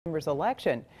November's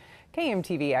election.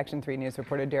 KMTV Action 3 News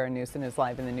reporter Darren Newsom is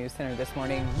live in the News Center this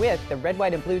morning with the Red,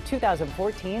 White, and Blue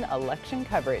 2014 election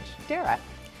coverage. Darren.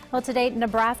 Well, today,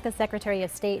 Nebraska Secretary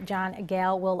of State John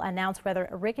Gale will announce whether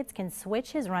Ricketts can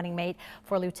switch his running mate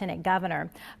for Lieutenant Governor.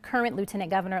 Current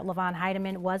Lieutenant Governor Levon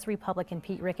Heidemann was Republican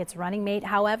Pete Ricketts' running mate.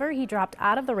 However, he dropped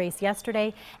out of the race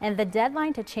yesterday, and the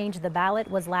deadline to change the ballot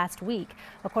was last week.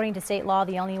 According to state law,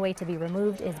 the only way to be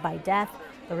removed is by death.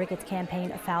 The Ricketts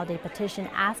campaign filed a petition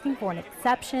asking for an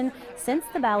exception since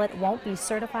the ballot won't be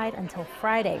certified until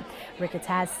Friday. Ricketts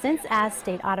has since asked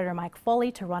State Auditor Mike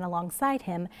Foley to run alongside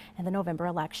him in the November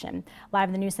election. Live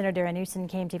in the News Center, Darren Newsom,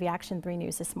 KMTV Action 3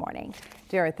 News this morning.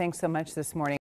 Darren, thanks so much this morning.